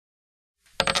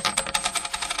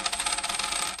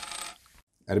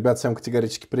Ребят, всем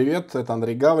категорически привет, это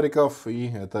Андрей Гавриков, и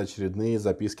это очередные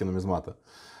записки нумизмата.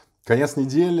 Конец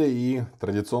недели, и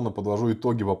традиционно подвожу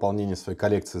итоги пополнения своей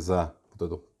коллекции за вот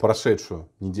эту прошедшую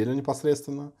неделю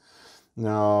непосредственно. У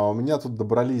меня тут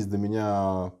добрались до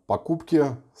меня покупки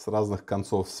с разных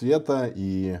концов света,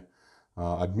 и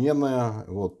обмены,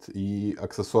 вот, и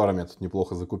аксессуарами я тут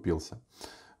неплохо закупился.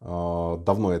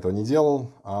 Давно этого не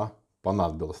делал, а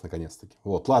понадобилось наконец-таки.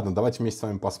 Вот, ладно, давайте вместе с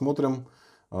вами посмотрим,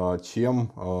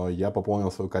 чем я пополнил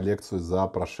свою коллекцию за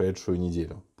прошедшую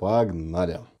неделю.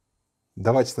 Погнали!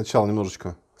 Давайте сначала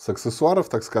немножечко с аксессуаров,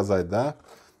 так сказать, да.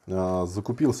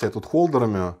 Закупился я тут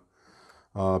холдерами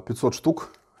 500 штук.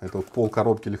 Это вот пол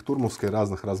коробки лихтурмовской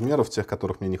разных размеров, тех,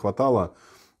 которых мне не хватало.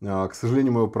 К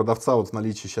сожалению, моего продавца вот в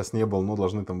наличии сейчас не было, но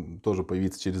должны там тоже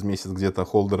появиться через месяц где-то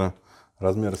холдера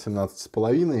размера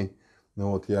 17,5.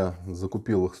 Вот я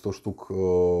закупил их 100 штук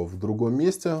в другом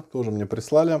месте, тоже мне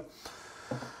прислали.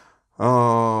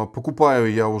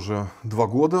 Покупаю я уже 2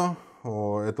 года.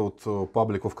 Это вот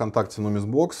паблик ВКонтакте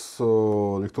Нумизбокс,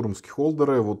 лихтурмские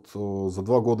холдеры. Вот за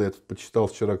 2 года я тут почитал,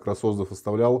 вчера как раз отзыв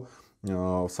оставлял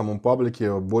в самом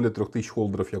паблике. Более 3000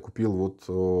 холдеров я купил вот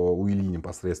у Ильи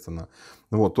непосредственно.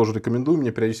 Вот, тоже рекомендую.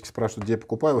 Меня периодически спрашивают, где я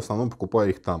покупаю. В основном покупаю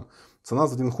их там. Цена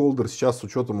за один холдер сейчас с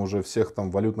учетом уже всех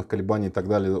там валютных колебаний и так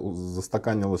далее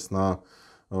застаканилась на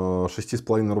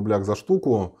 6,5 рублях за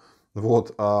штуку.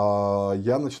 Вот, а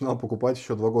я начинал покупать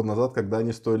еще 2 года назад, когда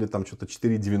они стоили там что-то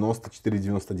 4,90,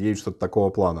 4,99, что-то такого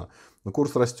плана. Но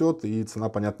курс растет, и цена,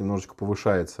 понятно, немножечко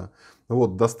повышается.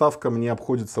 Вот, доставка мне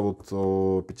обходится вот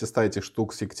 500 этих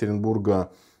штук с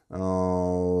Екатеринбурга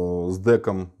с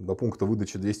деком до пункта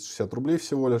выдачи 260 рублей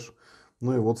всего лишь.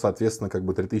 Ну и вот, соответственно, как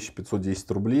бы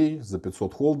 3510 рублей за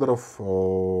 500 холдеров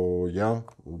я,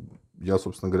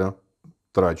 собственно говоря,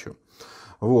 трачу.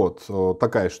 Вот,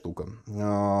 такая штука.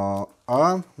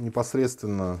 А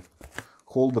непосредственно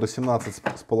холдеры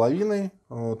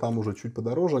 17,5, там уже чуть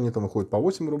подороже, они там выходят по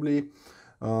 8 рублей,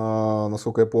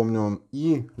 насколько я помню.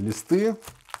 И листы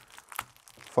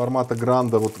формата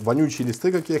гранда, вот вонючие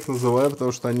листы, как я их называю,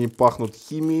 потому что они пахнут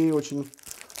химией очень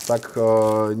так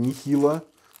нехило.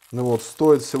 Ну вот,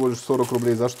 стоит всего лишь 40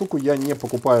 рублей за штуку. Я не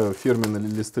покупаю фирменные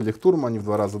листы Лихтурма, они в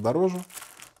 2 раза дороже.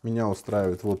 Меня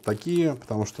устраивают вот такие,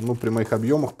 потому что, ну, при моих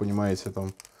объемах, понимаете,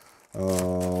 там,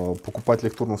 покупать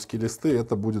лихтурмовские листы,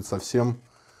 это будет совсем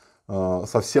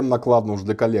накладно уж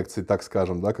для коллекции, так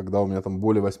скажем, да, когда у меня там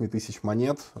более 8000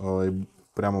 монет, и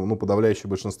прямо, ну, подавляющее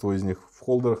большинство из них в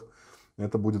холдерах,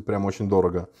 это будет прям очень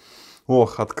дорого.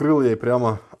 Ох, открыл я, и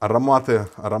прямо ароматы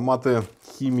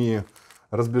химии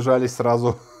разбежались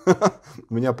сразу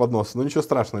у меня под нос. Но ничего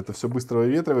страшного, это все быстро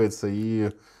выветривается, и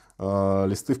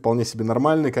листы вполне себе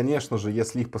нормальные. Конечно же,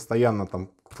 если их постоянно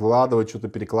там вкладывать, что-то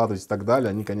перекладывать и так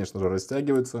далее, они, конечно же,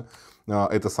 растягиваются.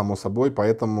 Это само собой,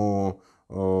 поэтому,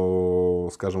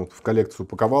 скажем, в коллекцию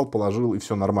упаковал, положил, и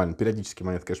все нормально. Периодически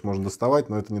монеты, конечно, можно доставать,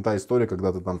 но это не та история,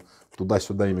 когда ты там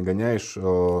туда-сюда ими гоняешь.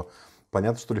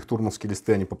 Понятно, что лихтурмовские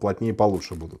листы, они поплотнее и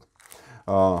получше будут.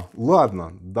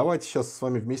 Ладно, давайте сейчас с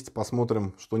вами вместе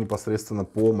посмотрим, что непосредственно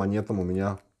по монетам у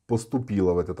меня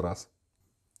поступило в этот раз.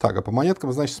 Так, а по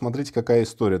монеткам, значит, смотрите, какая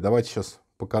история. Давайте сейчас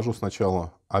покажу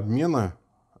сначала обмены,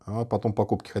 а потом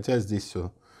покупки. Хотя здесь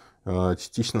все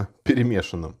частично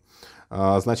перемешано.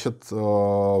 Значит,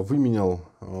 выменял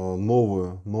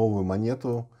новую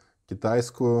монету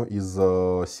китайскую из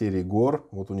серии гор.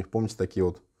 Вот у них, помните, такие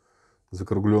вот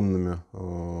закругленными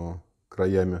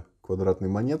краями квадратные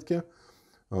монетки.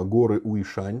 Горы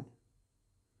Уишань.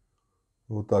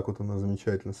 Вот так вот она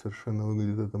замечательно совершенно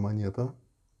выглядит, эта монета.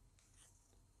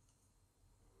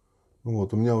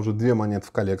 Вот, у меня уже 2 монеты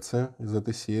в коллекции из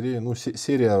этой серии. Ну,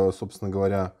 серия, собственно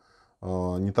говоря,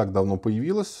 не так давно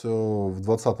появилась, в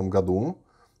 2020 году.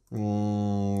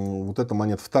 Вот эта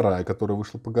монета вторая, которая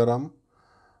вышла по горам.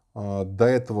 До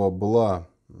этого была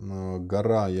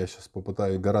гора, я сейчас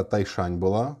попытаюсь, гора Тайшань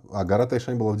была. Гора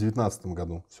Тайшань была в 2019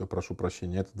 году. Все, прошу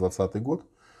прощения, это 2020 год.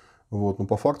 Вот, но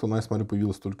по факту она, я смотрю,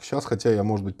 появилась только сейчас, хотя я,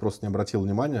 может быть, просто не обратил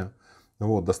внимания.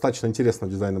 Вот, достаточно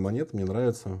интересного дизайна монет, мне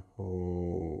нравится.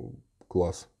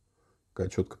 Класс. Такая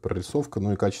четкая прорисовка,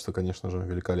 ну и качество, конечно же,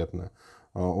 великолепное.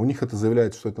 У них это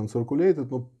заявляется, что это uncirculated,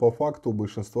 но по факту у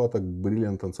большинства так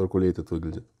brilliant uncirculated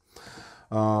выглядит.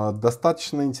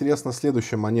 Достаточно интересна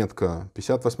следующая монетка.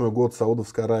 58 год,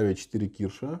 Саудовская Аравия, 4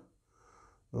 кирша.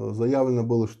 Заявлено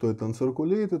было, что это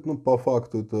uncirculated, но по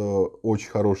факту это очень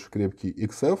хороший крепкий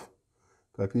XF.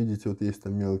 Как видите, вот есть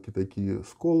там мелкие такие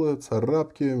сколы,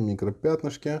 царапки,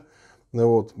 микропятнышки.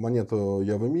 Вот, монету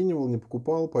я выменивал, не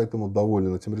покупал, поэтому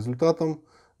доволен этим результатом.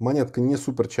 Монетка не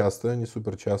супер частая,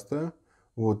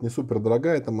 вот, не супер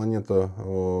дорогая. Эта монета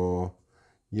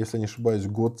если не ошибаюсь,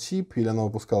 год тип, или она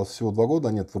выпускалась всего 2 года,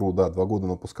 нет, вру, да, 2 года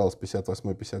она выпускалась,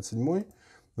 58-57.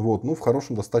 Вот, ну, в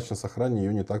хорошем достаточно сохранении,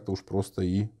 ее не так-то уж просто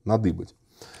и надыбать.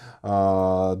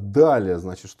 Далее,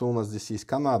 значит, что у нас здесь есть?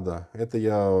 Канада. Это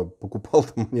я покупал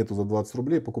там монету за 20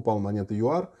 рублей, покупал монеты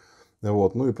ЮАР.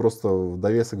 Вот, ну и просто в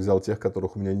довесок взял тех,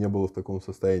 которых у меня не было в таком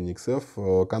состоянии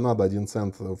XF. Канада 1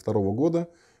 цент 2 года,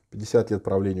 50 лет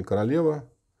правлению королевы.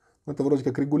 Это вроде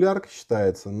как регулярка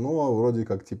считается, но вроде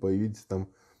как, типа, видите, там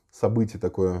событие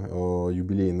такое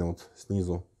юбилейное, вот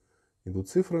снизу идут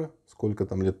цифры, сколько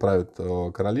там лет правит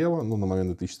королева. Ну, на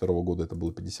момент 2002 года это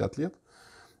было 50 лет.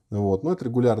 Вот. Но это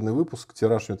регулярный выпуск,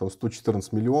 тираж у него там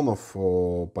 114 миллионов.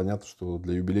 Понятно, что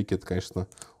для юбилейки это, конечно,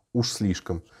 уж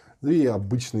слишком. Да и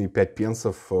обычные 5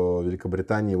 пенсов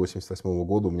Великобритании 88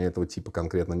 года, у меня этого типа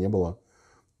конкретно не было.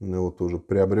 Ну, вот тоже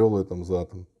приобрел ее там за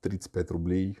 35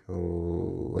 рублей,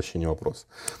 вообще не вопрос.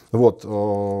 Вот,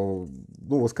 ну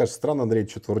вы скажете, странно, Андрей,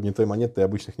 что-то вроде не той монеты, ты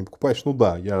обычных не покупаешь. Ну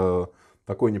да, я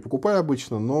такой не покупаю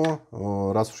обычно, но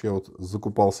раз уж я вот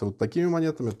закупался вот такими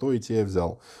монетами, то и те я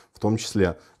взял в том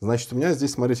числе. Значит, у меня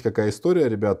здесь, смотрите, какая история,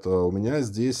 ребят, у меня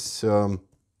здесь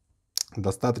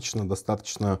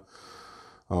достаточно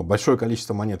большое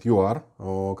количество монет ЮАР.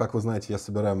 Как вы знаете, я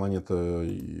собираю монеты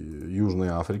Южной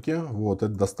Африки. Вот,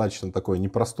 это достаточно такое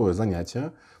непростое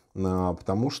занятие,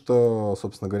 потому что,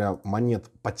 собственно говоря, монет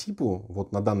по типу,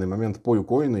 вот на данный момент по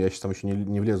юкоину, я сейчас там еще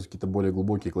не влезу в какие-то более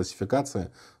глубокие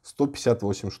классификации,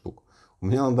 158 штук. У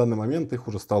меня на данный момент их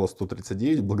уже стало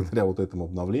 139, благодаря вот этому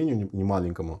обновлению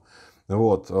немаленькому.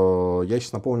 Вот, я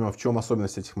сейчас напомню, в чем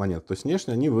особенность этих монет. То есть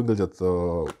внешне они выглядят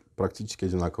практически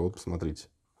одинаково. Вот посмотрите.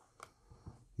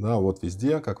 Да, вот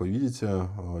везде, как вы видите,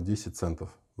 10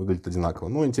 центов. Выглядит одинаково.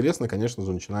 Но интересно, конечно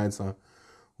же, начинается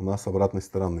у нас с обратной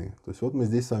стороны. То есть вот мы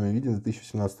здесь с вами видим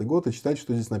 2017 год. И читайте,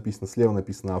 что здесь написано. Слева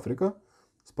написано Африка,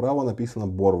 справа написано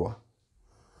Борва.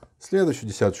 Следующую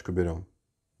десяточку берем.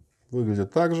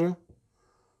 Выглядит так же.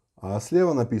 А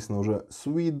слева написано уже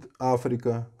Swede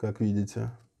Африка, как видите.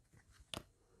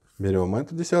 Берем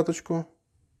эту десяточку.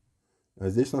 А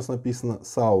здесь у нас написано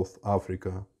South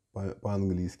Africa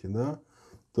по-английски, да.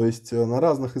 То есть на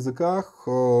разных языках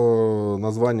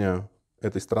название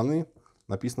этой страны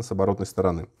написано с оборотной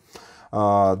стороны.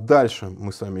 Дальше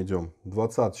мы с вами идем.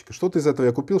 Двадцаточка. Что-то из этого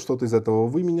я купил, что-то из этого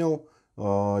выменял.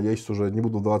 Я сейчас уже не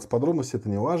буду вдаваться в подробности, это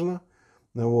не важно.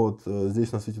 Вот.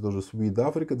 Здесь на свете тоже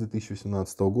Swede Africa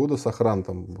 2018 года. Сохран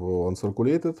там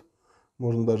uncirculated,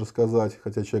 можно даже сказать.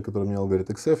 Хотя человек, который менял, говорит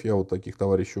XF, я вот таких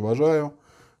товарищей уважаю,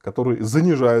 которые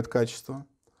занижают качество.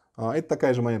 Это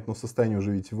такая же монета, но в состоянии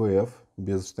уже, видите, ВФ,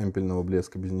 без штемпельного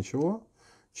блеска, без ничего.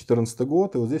 2014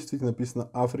 год, и вот здесь действительно написано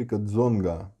Африка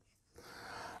Дзонга.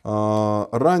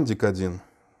 Рандик один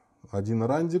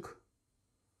рандик.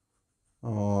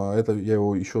 Это я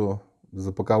его еще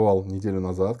запаковал неделю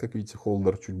назад, как видите,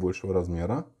 холдер чуть большего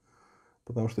размера,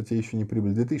 потому что те еще не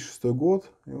прибыли. 2006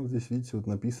 год, и вот здесь, видите, вот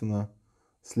написано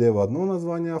слева одно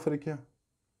название Африки.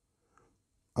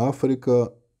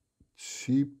 Африка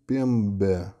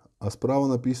Чипембе. А справа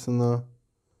написано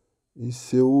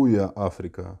Исеуя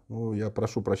Африка. Ну, я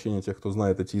прошу прощения тех, кто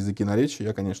знает эти языки наречия.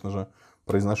 Я, конечно же,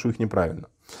 произношу их неправильно.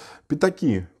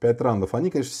 Пятаки, 5 рандов. Они,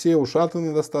 конечно, все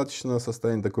ушатаны достаточно.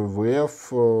 Состояние такое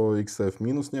VF, XF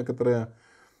минус некоторые.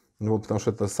 Вот, потому что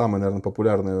это самая, наверное,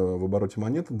 популярная в обороте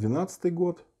монета. 12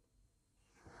 год.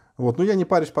 Вот, но я не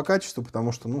парюсь по качеству,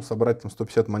 потому что, ну, собрать там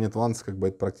 150 монет ванс, как бы,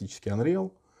 это практически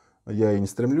unreal. Я и не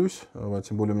стремлюсь,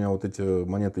 тем более у меня вот эти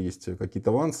монеты есть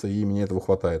какие-то авансы, и мне этого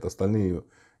хватает. Остальные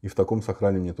и в таком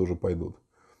сохране мне тоже пойдут.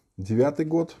 9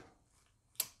 год.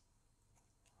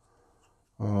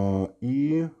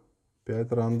 И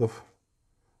 5 рандов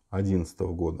 11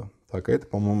 года. Так, а это,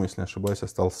 по-моему, если не ошибаюсь,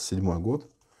 остался 7 год.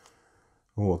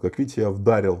 Вот, как видите, я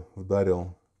вдарил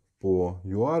по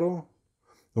ЮАРу.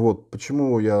 Вот,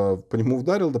 почему я по нему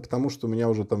вдарил? Да потому что у меня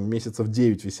уже там месяцев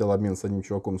 9 висел обмен с одним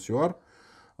чуваком с ЮАР.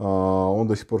 Он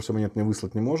до сих пор все монет мне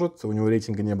выслать не может. У него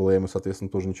рейтинга не было, я ему, соответственно,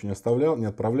 тоже ничего не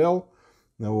отправлял.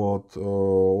 Вот.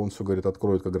 Он все говорит,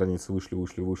 откроют, как границы вышли.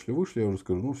 Я уже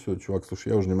скажу, ну все, чувак, слушай,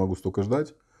 я уже не могу столько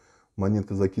ждать.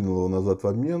 Монеты закинул его назад в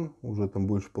обмен. Уже там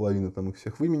больше половины там их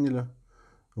всех выменили.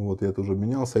 Вот, я это уже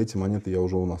обменялся. А эти монеты я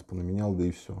уже у нас понаменял, да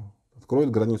и все.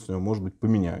 Откроет границу, у него, может быть,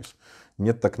 поменяюсь.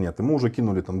 Нет, так нет. Ему уже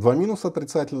кинули там 2 минуса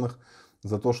отрицательных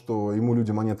за то, что ему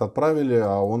люди монеты отправили,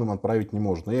 а он им отправить не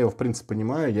может. Но я его, в принципе,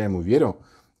 понимаю, я ему верю,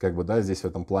 как бы, да, здесь в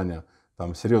этом плане,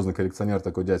 там, серьезный коллекционер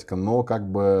такой дядька, но, как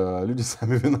бы, люди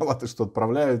сами виноваты, что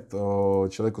отправляют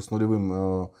человеку с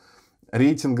нулевым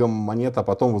рейтингом монета, а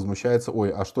потом возмущается, ой,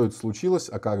 а что это случилось,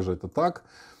 а как же это так,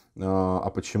 а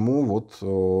почему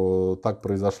вот так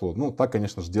произошло. Ну, так,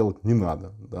 конечно же, делать не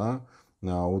надо, да.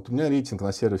 Вот у меня рейтинг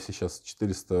на сервисе сейчас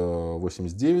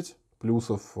 489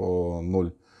 плюсов,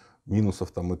 0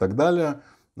 минусов там и так далее.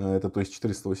 Это, то есть,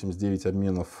 489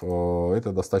 обменов.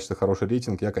 Это достаточно хороший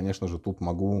рейтинг. Я, конечно же, тут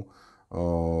могу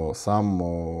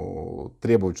сам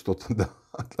требовать что-то да,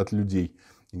 от людей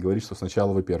и говорить, что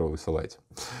сначала вы первого высылаете.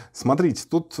 Смотрите,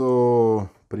 тут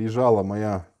приезжала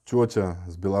моя тетя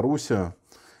с Беларуси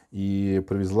и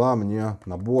привезла мне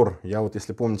набор. Я вот,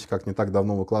 если помните, как не так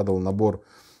давно выкладывал набор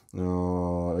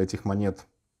этих монет,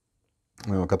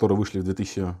 которые вышли в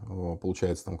 2000,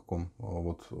 получается, там каком,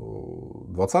 вот,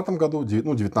 20 году,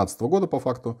 ну, 19 года по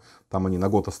факту, там они на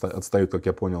год отстают, как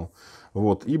я понял.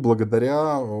 Вот, и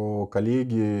благодаря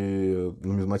коллеге,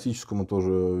 нумизматическому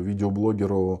тоже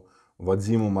видеоблогеру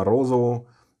Вадиму Морозову,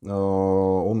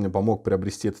 он мне помог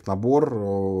приобрести этот набор.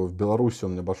 В Беларуси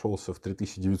он мне обошелся в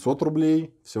 3900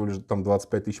 рублей, всего лишь там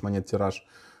 25 тысяч монет тираж.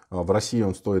 В России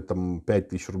он стоит там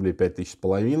 5000 рублей,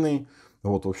 5500.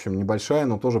 Вот, в общем, небольшая,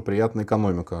 но тоже приятная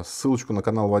экономика. Ссылочку на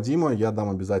канал Вадима я дам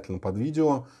обязательно под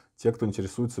видео, те, кто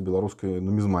интересуется белорусской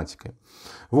нумизматикой.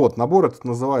 Вот, набор этот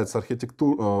называется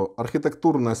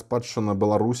 «Архитектурная спадщина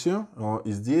Беларуси».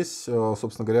 И здесь,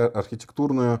 собственно говоря,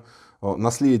 архитектурное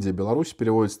наследие Беларуси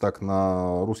переводится так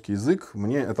на русский язык.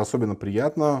 Мне это особенно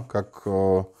приятно, как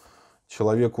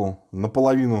человеку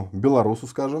наполовину белорусу,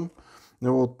 скажем.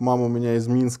 Вот, мама у меня из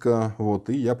Минска, вот,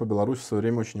 и я по Беларуси в свое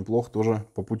время очень неплохо тоже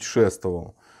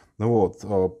попутешествовал. Вот.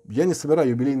 Я не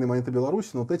собираю юбилейные монеты Беларуси,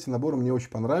 но вот эти наборы мне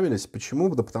очень понравились. Почему?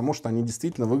 Да потому что они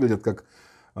действительно выглядят как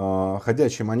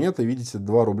ходячие монеты. Видите,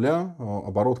 2 рубля,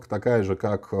 оборотка такая же,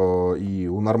 как и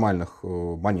у нормальных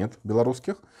монет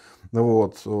белорусских.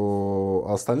 Вот.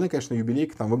 А остальные, конечно,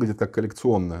 юбилейки там выглядят как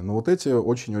коллекционные. Но вот эти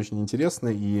очень-очень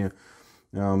интересные. И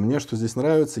мне что здесь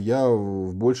нравится, я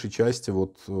в большей части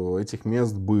вот этих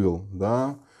мест был,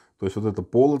 да, то есть вот это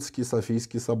Полоцкий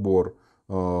Софийский собор,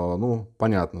 ну,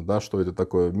 понятно, да, что это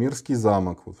такое, Мирский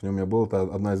замок, вот в нем я был, это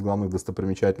одна из главных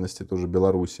достопримечательностей тоже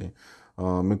Белоруссии,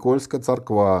 Микольская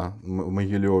церква в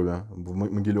Могилеве,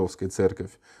 Могилевская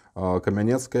церковь,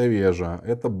 Каменецкая вежа,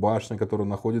 это башня, которая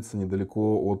находится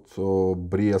недалеко от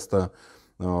Бреста,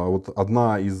 вот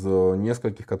одна из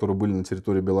нескольких, которые были на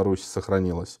территории Беларуси,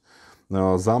 сохранилась.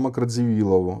 Замок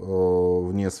Радзивиллов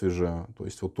в Несвеже, то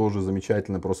есть вот тоже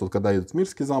замечательно, просто вот когда едут в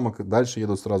Мирский замок, дальше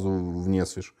едут сразу в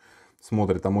Несвеж,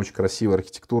 смотрят, там очень красивая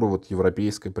архитектура, вот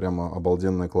европейская, прямо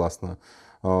обалденная, классная.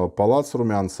 Палац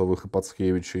Румянцевых и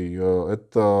Пацкевичей,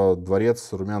 это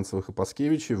дворец Румянцевых и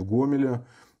Пацкевичей в Гомеле,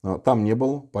 там не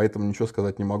был, поэтому ничего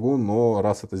сказать не могу, но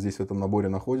раз это здесь в этом наборе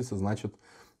находится, значит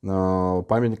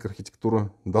памятник архитектуры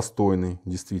достойный,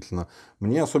 действительно.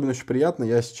 Мне особенно очень приятно,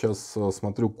 я сейчас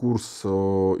смотрю курс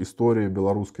истории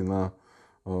белорусской на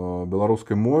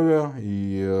белорусской мове,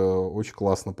 и очень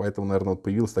классно, поэтому, наверное, вот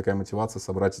появилась такая мотивация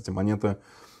собрать эти монеты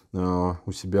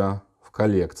у себя в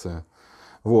коллекции.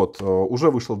 Вот,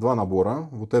 уже вышло 2 набора,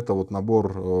 вот это вот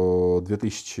набор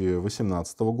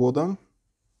 2018 года,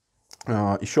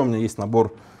 еще у меня есть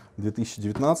набор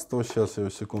 2019, сейчас я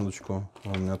секундочку,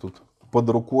 у меня тут под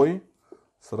рукой,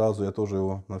 сразу я тоже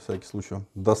его на всякий случай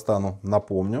достану,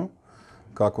 напомню,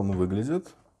 как он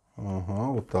выглядит.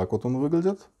 Ага, вот так вот он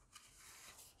выглядит.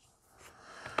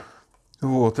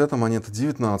 Вот, это монета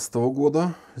 2019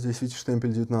 года. Здесь, видите,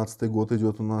 штемпель 19 год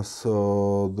идет у нас,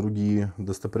 другие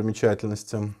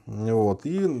достопримечательности. Вот,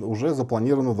 и уже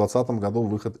запланирован в 2020 году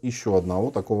выход еще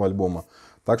одного такого альбома.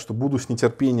 Так что буду с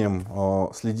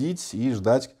нетерпением следить и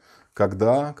ждать,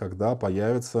 когда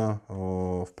появится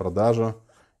в продаже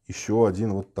еще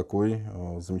один вот такой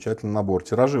замечательный набор.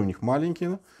 Тиражи у них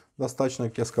маленькие, достаточно,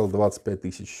 как я сказал, 25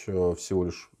 тысяч всего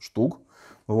лишь штук.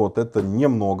 Вот, это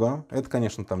немного. Это,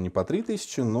 конечно, там не по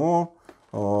 3000, но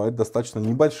это достаточно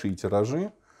небольшие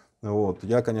тиражи. Вот.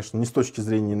 Я, конечно, не с точки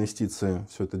зрения инвестиции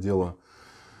все это дело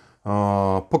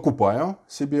покупаю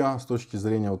себе, с точки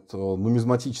зрения вот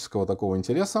нумизматического такого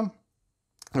интереса.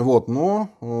 Вот,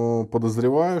 но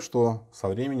подозреваю, что со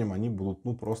временем они будут,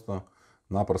 ну,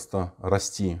 просто-напросто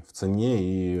расти в цене,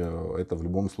 и это в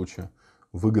любом случае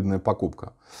выгодная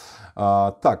покупка.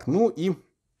 Так, ну и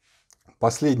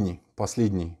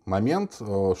последний момент,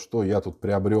 что я тут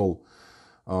приобрел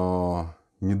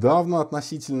недавно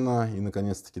относительно, и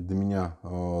наконец-таки до меня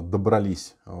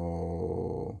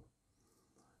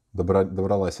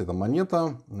добралась эта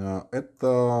монета.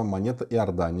 Это монета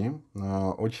Иордании,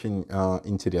 очень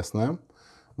интересная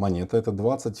монета, это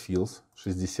 20 филс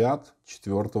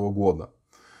 64 года.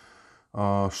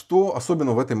 Что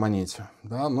особенно в этой монете?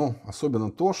 Да, ну,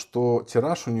 особенно то, что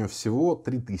тираж у нее всего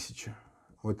 3000.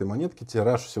 В этой монетке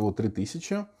тираж всего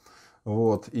 3000.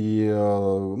 Вот, и,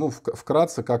 ну,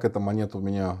 вкратце, как эта монета у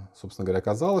меня, собственно говоря,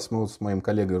 оказалась. Мы вот с моим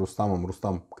коллегой Рустамом,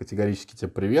 Рустам, категорически тебе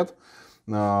привет,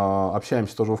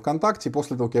 общаемся тоже во ВКонтакте. И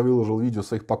после того, как я выложил видео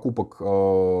своих покупок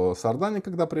с Иордании,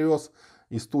 когда привез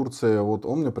из Турции, вот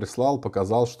он мне прислал,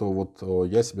 показал, что вот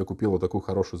я себе купил вот такую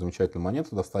хорошую, замечательную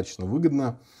монету, достаточно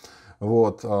выгодно.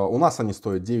 Вот, у нас они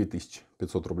стоят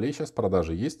 9500 рублей, сейчас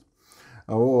продажи есть.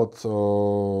 Вот,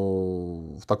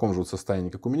 в таком же вот состоянии,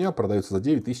 как у меня, продается за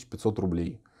 9500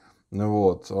 рублей.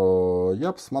 Вот,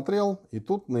 я посмотрел, и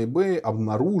тут на eBay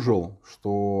обнаружил,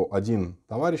 что один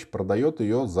товарищ продает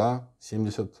ее за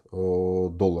 70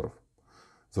 долларов.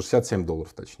 За 67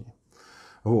 долларов, точнее.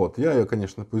 Вот, я ее,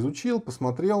 конечно, поизучил,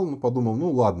 посмотрел, но подумал,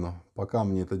 ну ладно, пока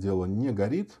мне это дело не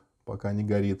горит, пока не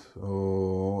горит,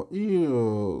 и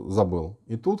забыл.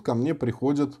 И тут ко мне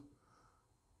приходит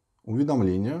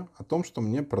уведомление о том, что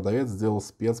мне продавец сделал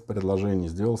спецпредложение,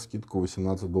 сделал скидку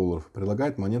 18 долларов.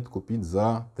 Предлагает монету купить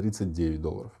за 39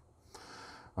 долларов.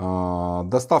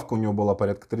 Доставка у него была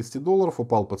порядка 30 долларов,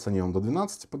 упал по цене он до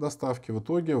 12 по доставке. В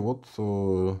итоге вот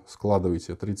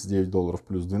складывайте 39 долларов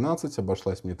плюс 12,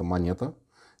 обошлась мне эта монета.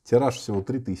 Тираж всего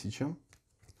 3000.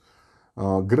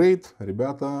 Грейд,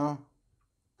 ребята,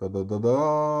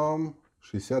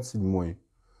 67-й.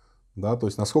 Да, то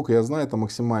есть, насколько я знаю, это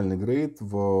максимальный грейд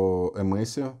в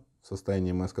МС, в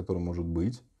состоянии МС, который может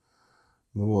быть.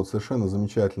 Вот, совершенно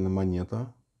замечательная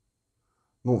монета.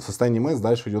 Ну, в состоянии МС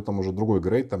дальше идет там уже другой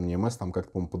грейд, там не МС, там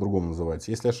как-то, по-моему, по-другому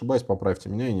называется. Если ошибаюсь, поправьте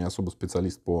меня, я не особо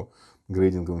специалист по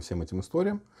грейдинговым всем этим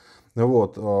историям.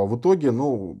 Вот, в итоге,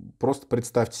 ну, просто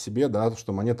представьте себе, да,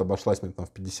 что монета обошлась мне там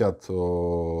в 50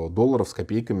 долларов с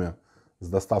копейками с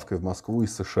доставкой в Москву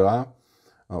из США.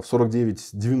 В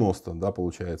 49,90, да,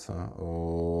 получается.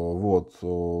 Вот.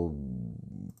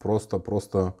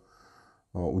 Просто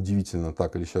удивительно.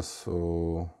 Так, или сейчас...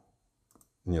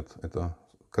 Нет, это...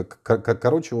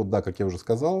 Короче, вот, да, как я уже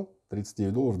сказал,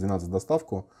 39 долларов, 12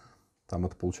 доставку. Там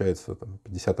это получается там,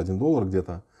 51 доллар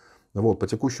где-то. Вот, по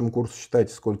текущему курсу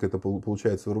считайте, сколько это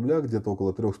получается в рублях. Где-то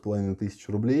около 3500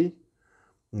 рублей.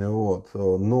 Вот.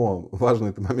 Но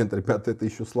важный момент, ребята, это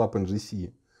еще слаб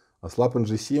NGC. А слаб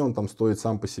NGC, он там стоит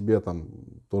сам по себе там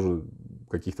тоже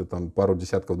каких-то там пару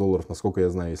десятков долларов, насколько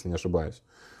я знаю, если не ошибаюсь.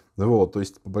 Вот, то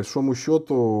есть, по большому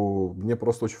счету, мне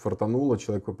просто очень фартануло.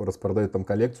 Человек распродает там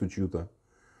коллекцию чью-то.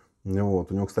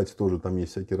 Вот, у него, кстати, тоже там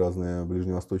есть всякие разные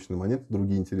ближневосточные монеты,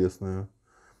 другие интересные,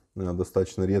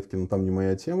 достаточно редкие, но там не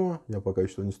моя тема. Я пока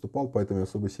еще не вступал, поэтому я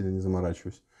особо сильно не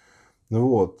заморачиваюсь.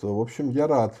 Вот, в общем, я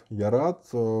рад,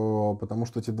 потому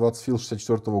что эти 20 фил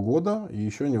 64 года и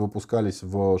еще не выпускались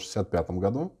в 65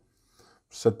 году.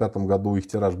 В 65 году их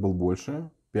тираж был больше,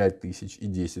 5000 и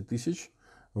 10 тысяч,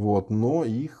 вот, но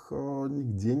их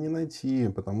нигде не найти,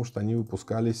 потому что они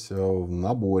выпускались в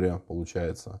наборе,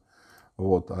 получается.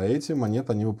 Вот, а эти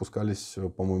монеты, они выпускались,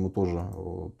 по-моему, тоже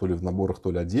то ли в наборах,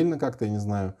 то ли отдельно как-то, я не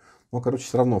знаю. Но, короче,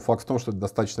 все равно факт в том, что это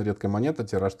достаточно редкая монета,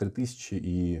 тираж 3000,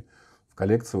 и в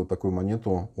коллекции вот такую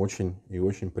монету очень и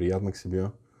очень приятно к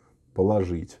себе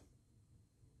положить.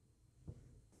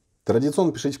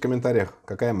 Традиционно пишите в комментариях,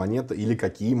 какая монета или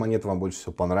какие монеты вам больше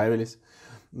всего понравились.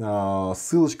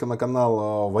 Ссылочка на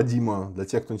канал Вадима для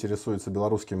тех, кто интересуется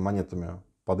белорусскими монетами,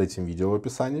 под этим видео в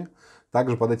описании.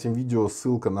 Также под этим видео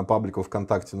ссылка на паблик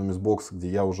ВКонтакте Нумизбокс, где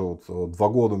я уже вот 2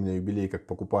 года у меня юбилей, как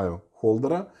покупаю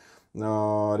холдера.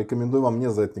 Рекомендую вам, мне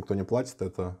за это никто не платит.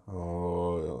 Это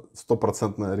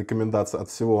стопроцентная рекомендация от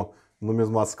всего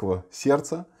нумизматского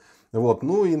сердца. Вот.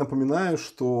 Ну и напоминаю,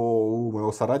 что у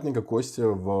моего соратника Кости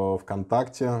в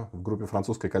ВКонтакте в группе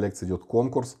французской коллекции идет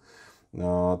конкурс.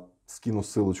 Скину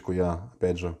ссылочку я,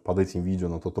 опять же, под этим видео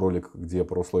на тот ролик, где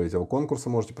про условия этого конкурса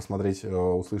можете посмотреть,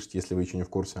 услышать, если вы еще не в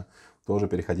курсе. Тоже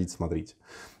переходите, смотрите.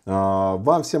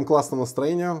 Вам всем классного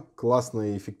настроения,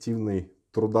 классной, эффективной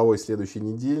трудовой следующей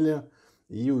недели.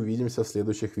 И увидимся в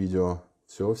следующих видео.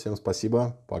 Все, всем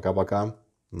спасибо. Пока-пока.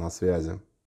 На связи.